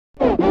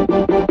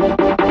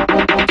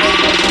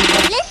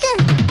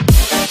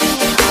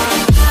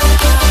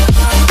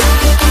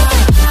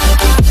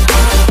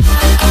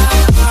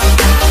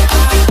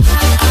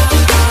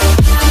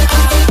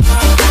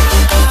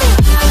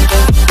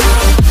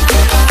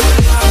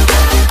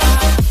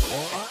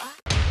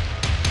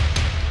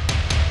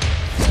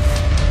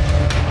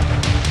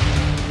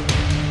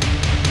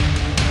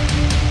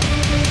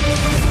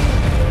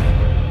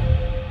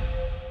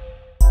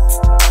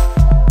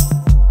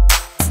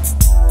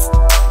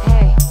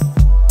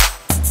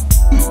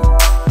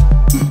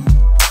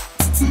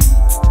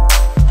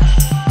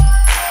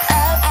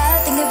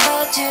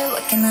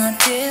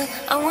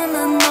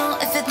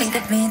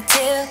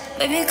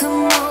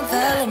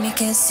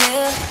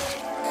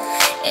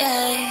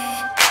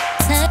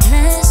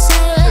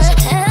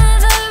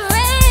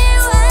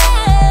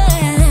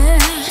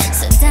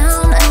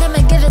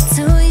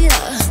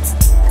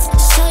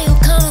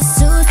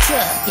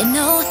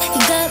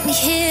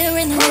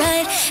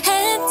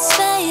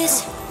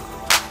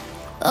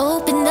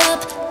Opened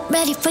up,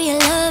 ready for your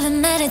love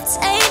and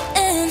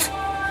meditating.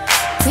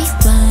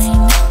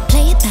 Rewind,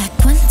 play it back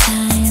one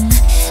time.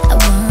 I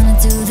wanna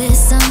do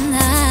this all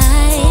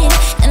night,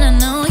 and I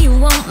know you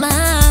won't mind.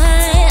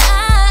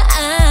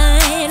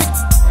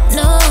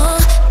 No,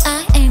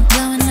 I ain't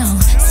blowing no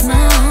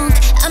smoke.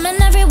 I'm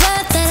in every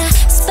word that I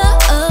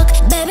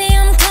spoke. Baby,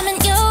 I'm coming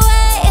your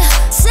way.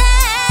 Say,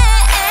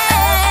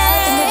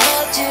 think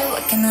about you,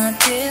 what can I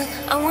do?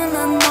 I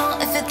wanna know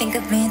if you think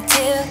of me too.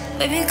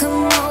 Baby,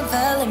 come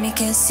over, let me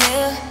kiss you.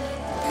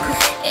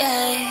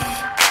 Yeah.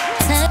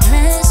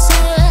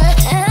 Pleasure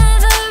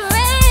everywhere.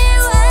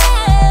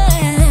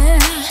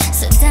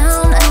 Sit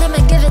down and let me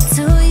give it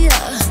to you.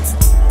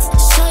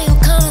 Show you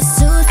Kama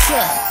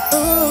Sutra.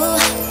 Ooh,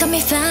 got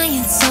me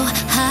flying so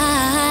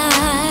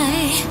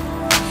high.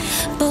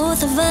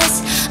 Both of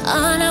us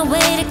on our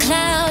way to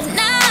cloud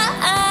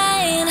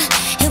nine.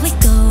 Here we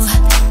go,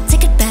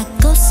 take it back,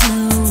 go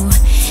slow.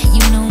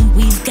 You know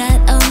we've got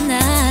all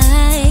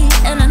night,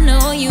 and I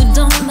know you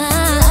don't mind.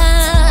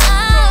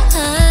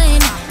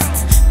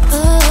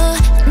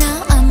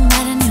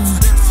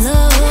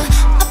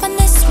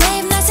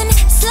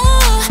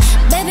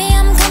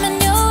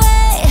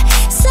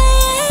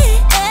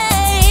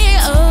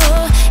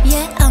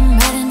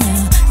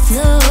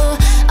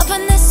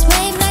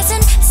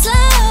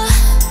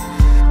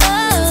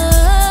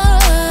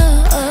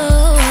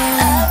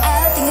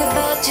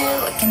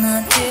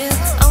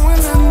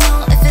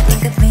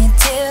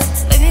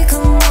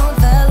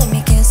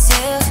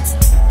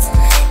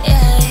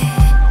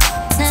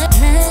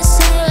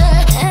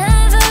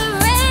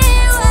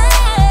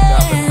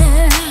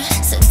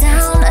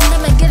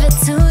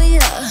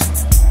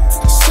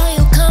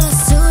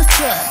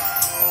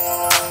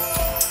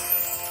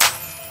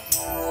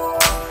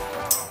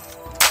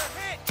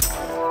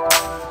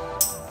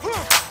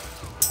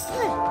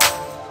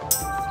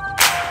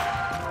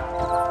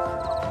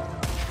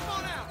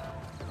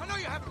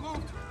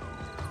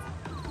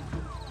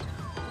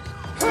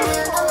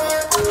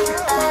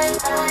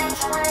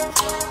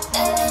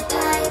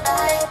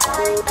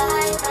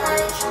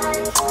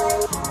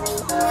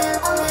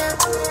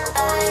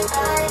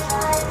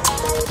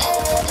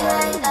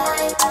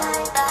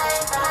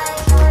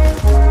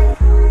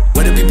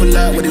 Where the people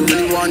at, what they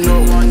really wanna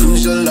know?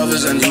 Who's your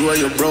lovers and who are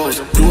your bros?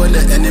 Who are the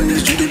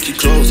enemies you do keep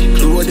close?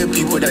 Who are the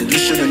people that you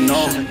shouldn't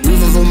know?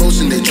 Move of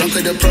emotion, they drunk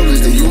at their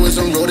problems. They you was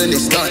on road and they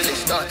stuck.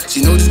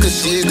 She knows this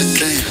cause she is the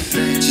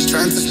same. She's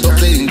trying to stop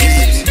playing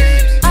games.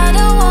 I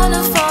don't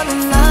wanna fall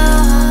in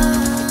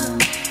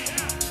love,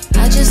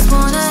 I just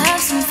wanna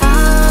have some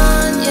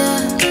fun,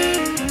 yeah.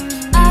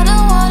 I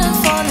don't wanna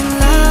fall in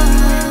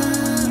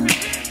love,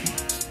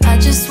 I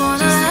just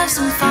wanna have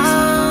some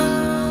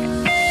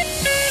fun.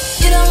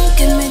 You don't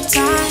give me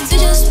time to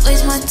just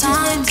waste my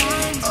time.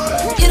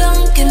 You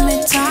don't give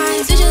me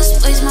time to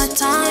just waste my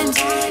time.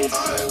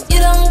 You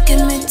don't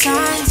give me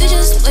time to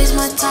just waste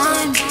my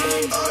time.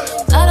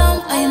 I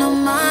don't pay no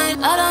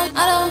mind, I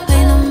don't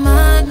pay no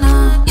mind,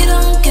 no. You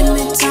don't give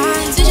me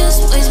time to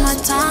just waste my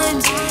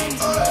time.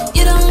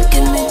 You don't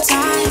give me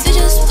time to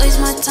just waste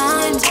my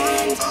time.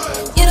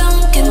 You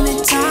don't give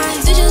me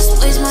time to just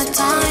waste my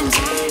time.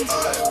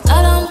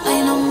 I don't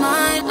pay no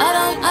mind,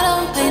 I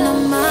don't pay no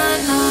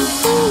mind, no.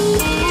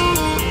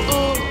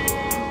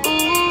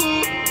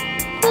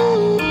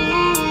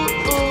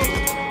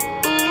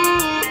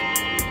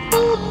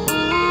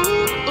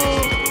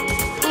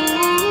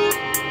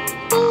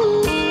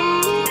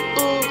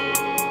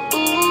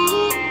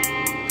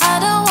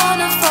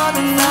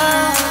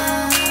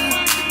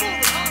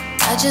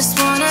 I just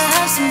wanna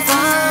have some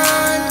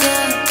fun,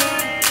 yeah.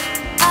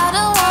 I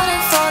don't wanna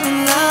fall in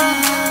love,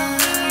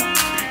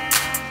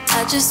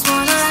 I just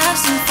wanna have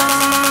some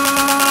fun.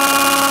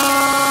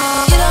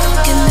 You don't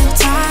give me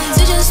time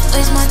to just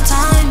waste my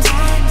time.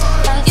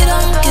 You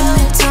don't give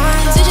me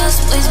time to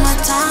just waste my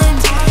time.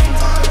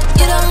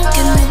 You don't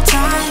give me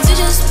time to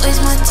just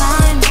waste my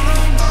time.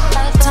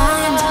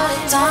 Time.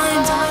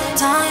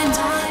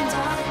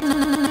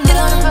 You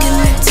don't give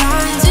me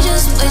time to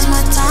just waste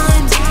my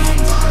time.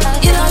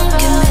 You don't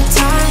give me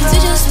time to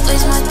just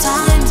waste my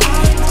time.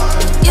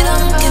 You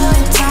don't give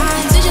me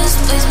time to just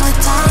waste my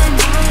time.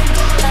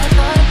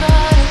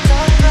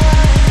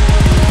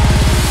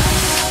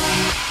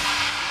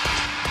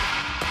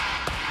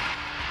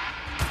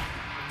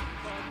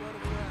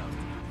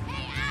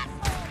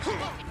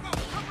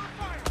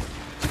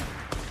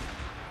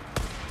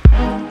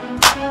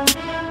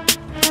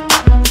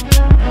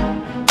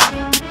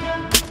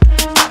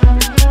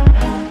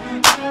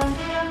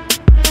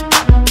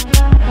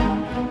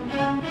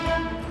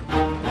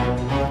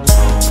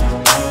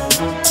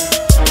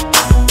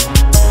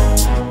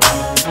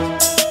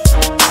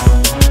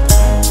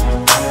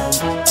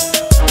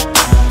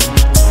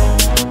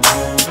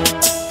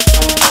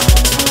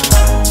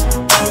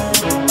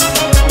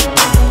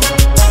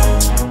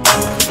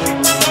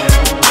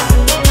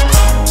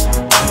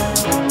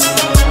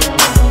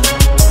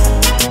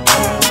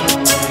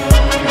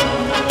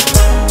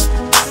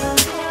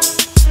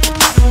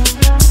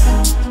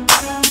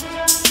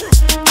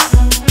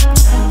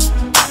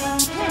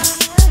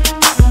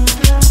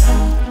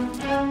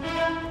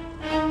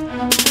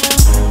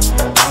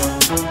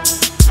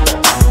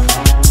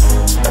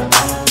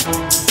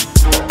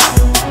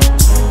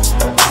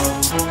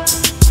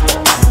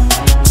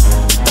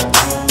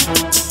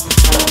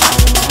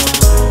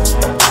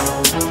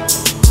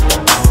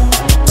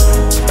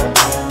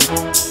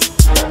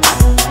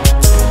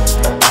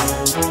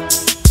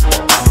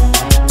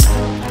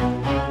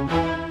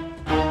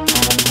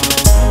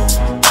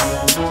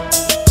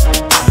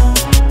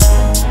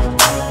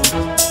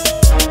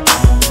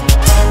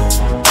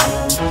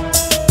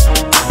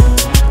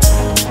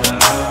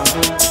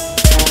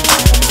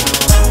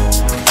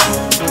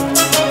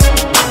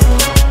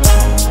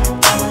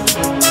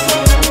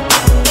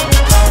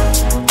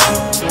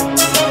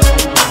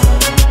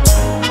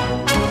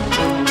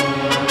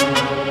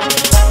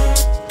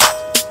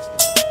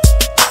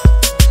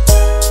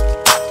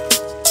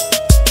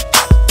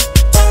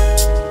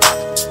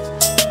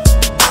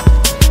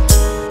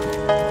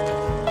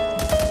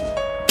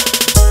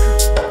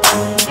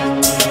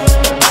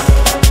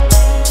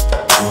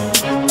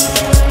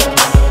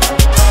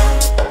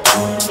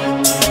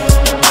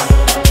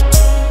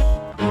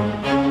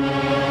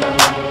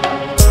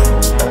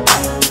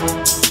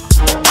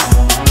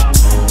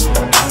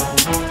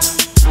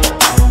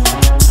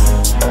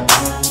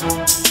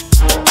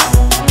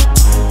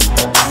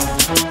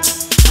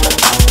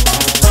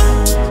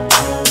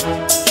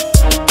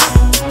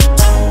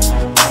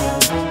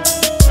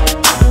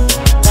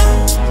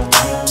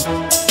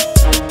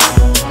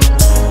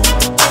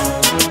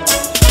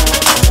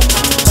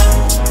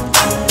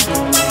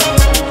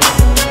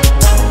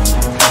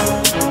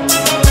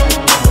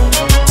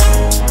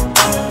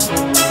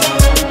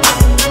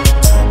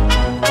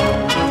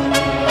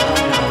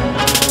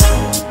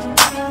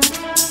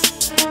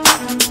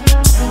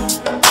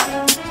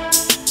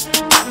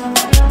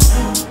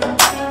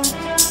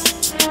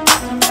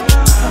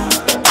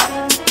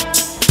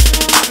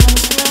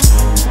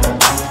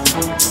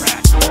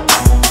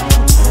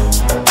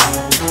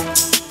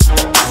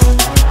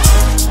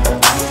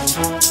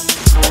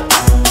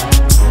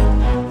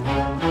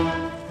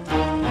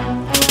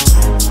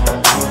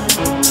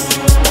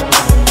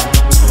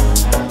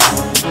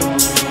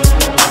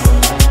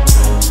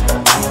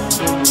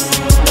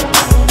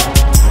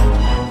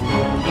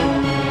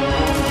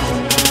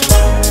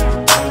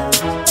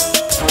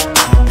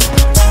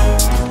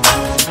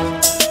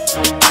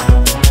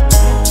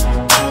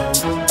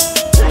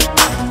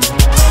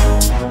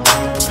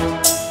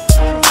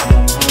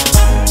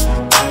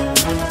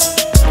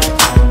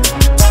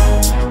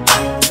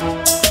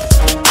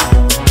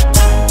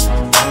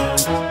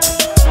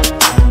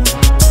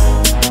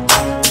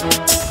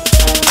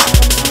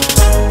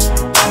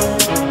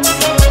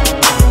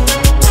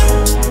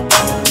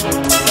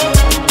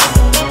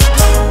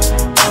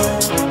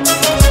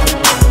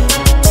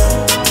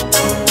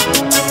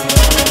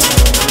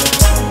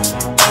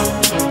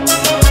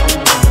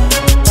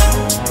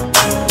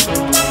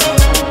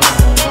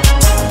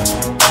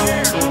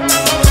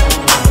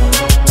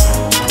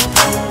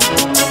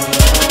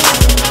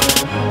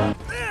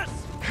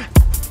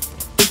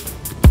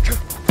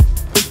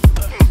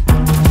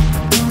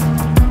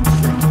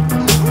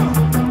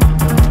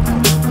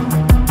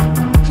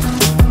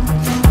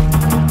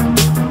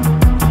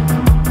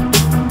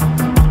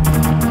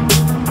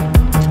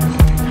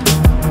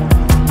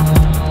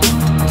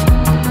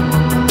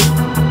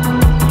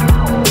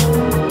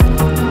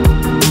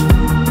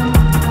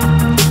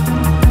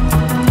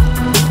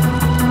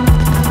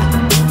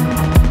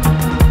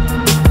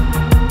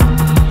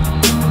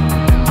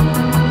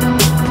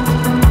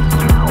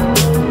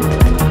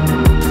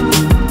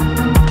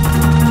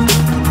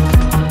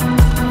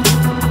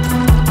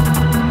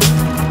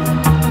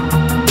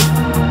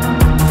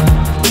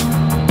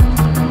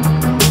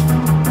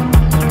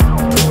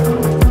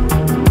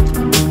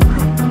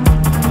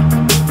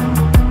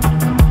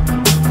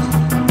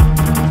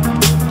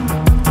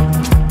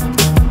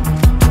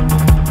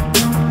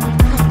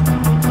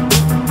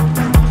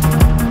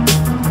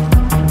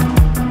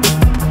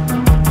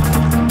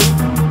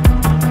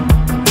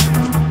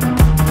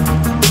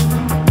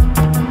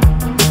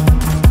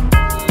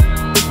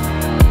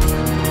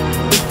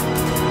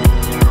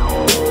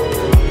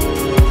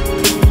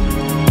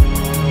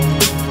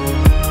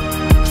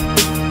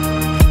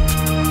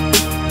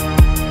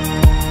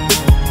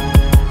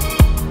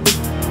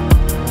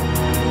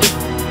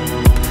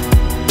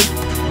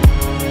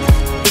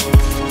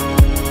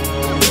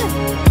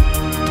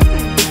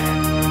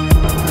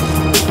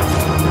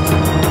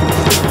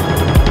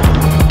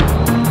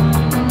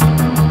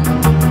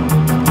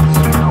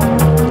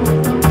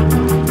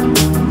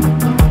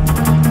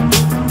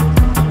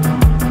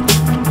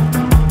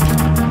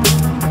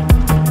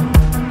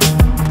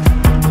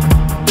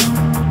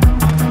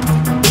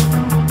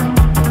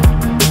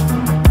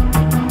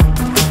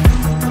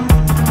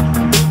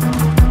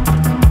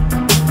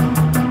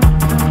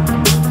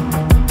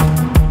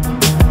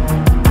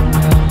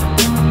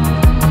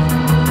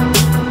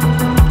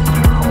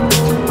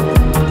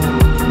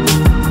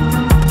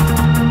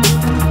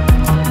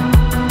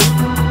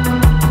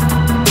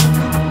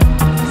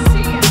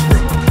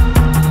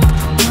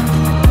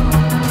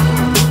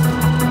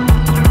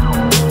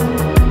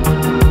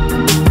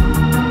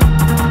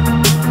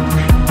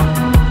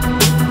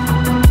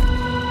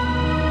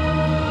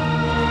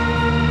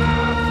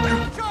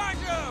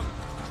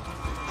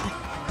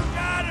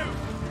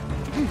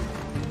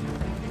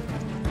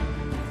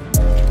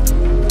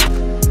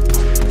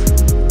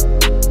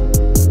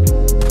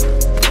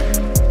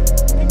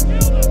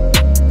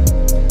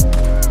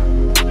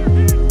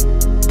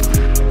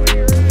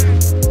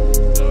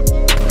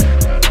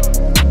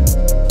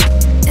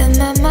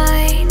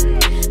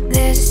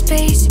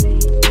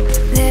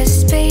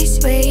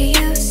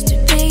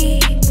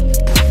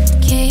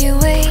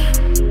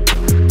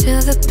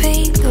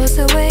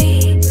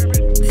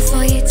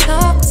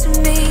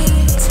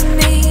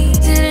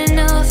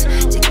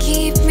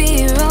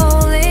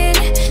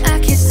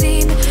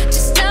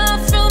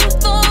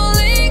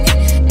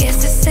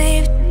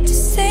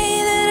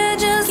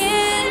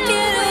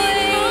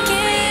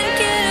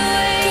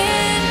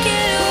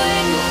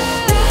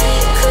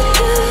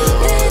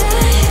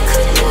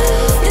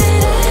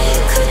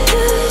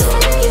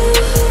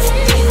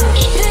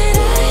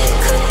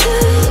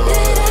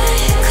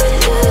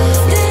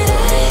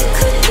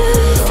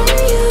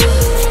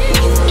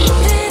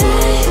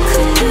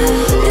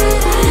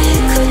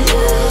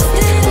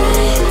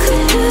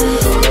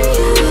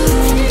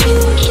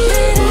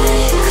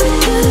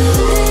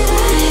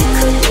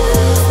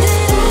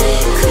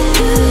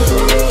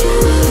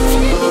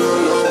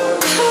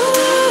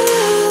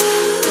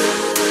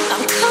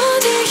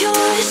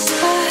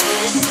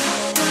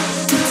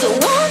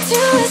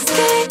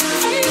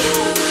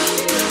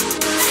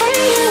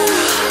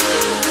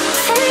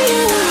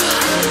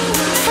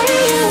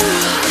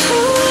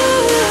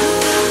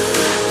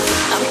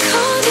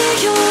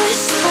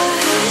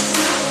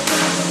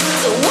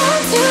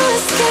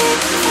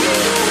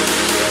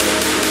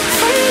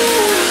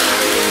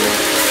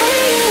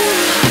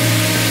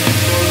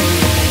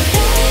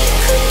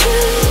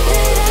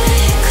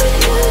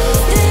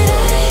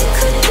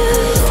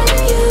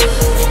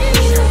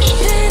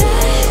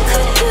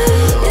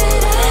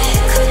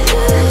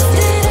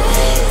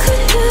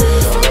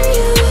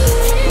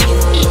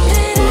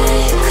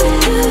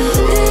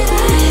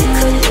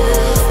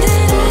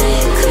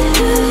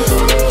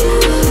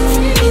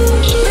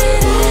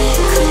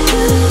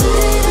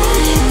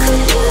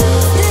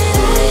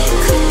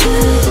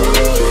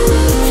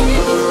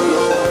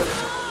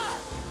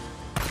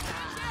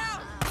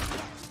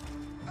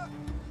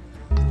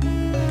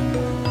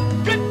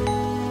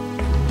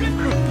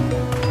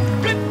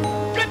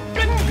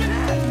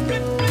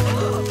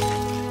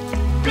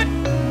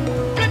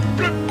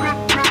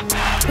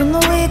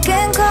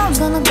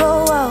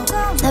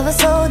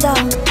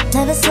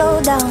 never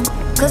slow down.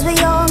 Cause we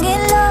young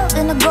in love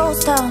in a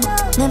ghost town.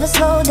 Never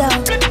slow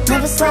down,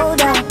 never slow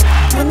down.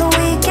 When the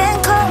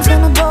weekend comes,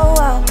 gonna go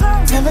out.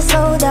 Never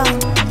slow down,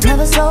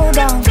 never slow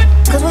down.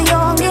 Cause we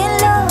young in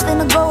love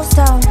in a ghost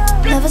town.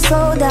 Never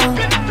slow down,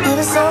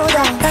 never slow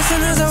down. As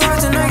soon as I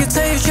walked in, I could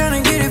tell you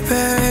tryna get it,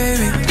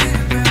 baby.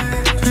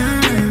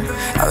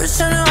 I was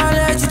tryna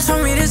holler at you,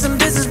 told me this some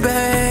business,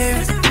 babe.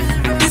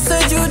 You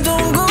said you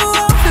don't go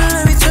out,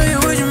 let me tell you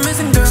what you're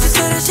missing, girl. She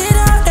said that shit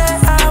out there,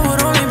 I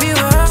would only be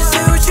with her. Just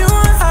say what you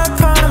want, I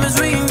promise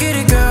we can get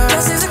it, girl.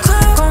 This is a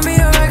club, gon' be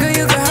a record,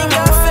 you can hang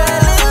out. I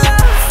fell in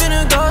love in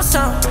a ghost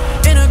town,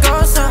 in a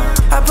ghost town.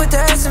 I put the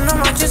S in on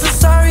my chest, so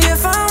sorry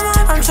if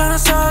I'm tryna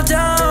slow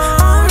down.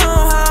 I don't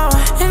know how,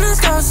 in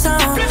this ghost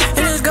town,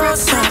 in this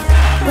ghost town.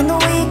 When the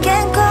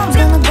weekend comes,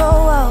 gonna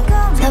go out.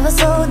 Never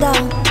slow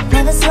down,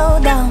 never slow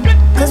down.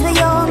 Cause we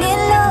young in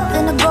love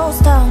in a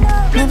ghost town.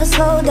 Never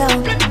slow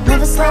down,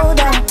 never slow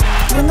down.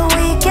 When the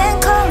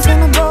weekend comes,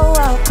 gonna go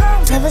out.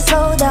 Never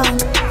slow down,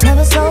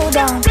 never slow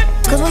down.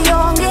 Cause we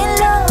young in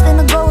love in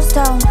a ghost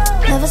town.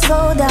 Never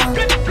slow down,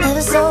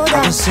 never slow down.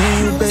 I can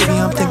see you, baby,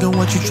 I'm thinking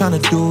what you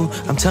tryna do.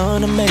 I'm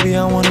telling her maybe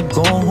I wanna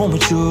go home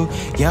with you.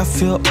 Yeah, I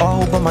feel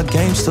old, but my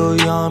game's still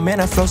young. Man,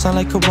 that flow sound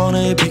like Corona,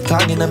 it be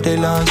clogging up their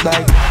lungs.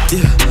 Like,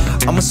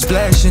 yeah, I'm a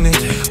splash in it.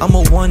 I'm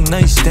a one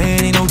night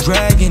stand, ain't no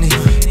dragging it.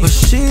 But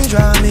she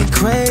drive me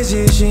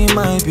crazy, she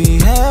might be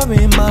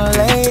having my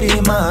lady,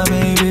 my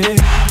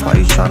baby. Why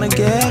you tryna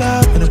get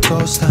up in a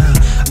ghost town?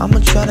 I'ma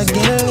tryna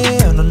get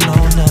it in, no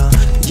now.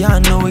 Yeah, I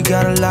know we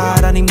got a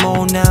lot, I need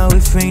more now.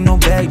 If ain't no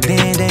back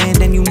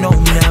then you know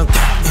now.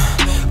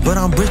 But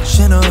I'm rich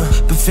and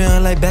been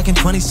feeling like back in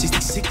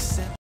 2066.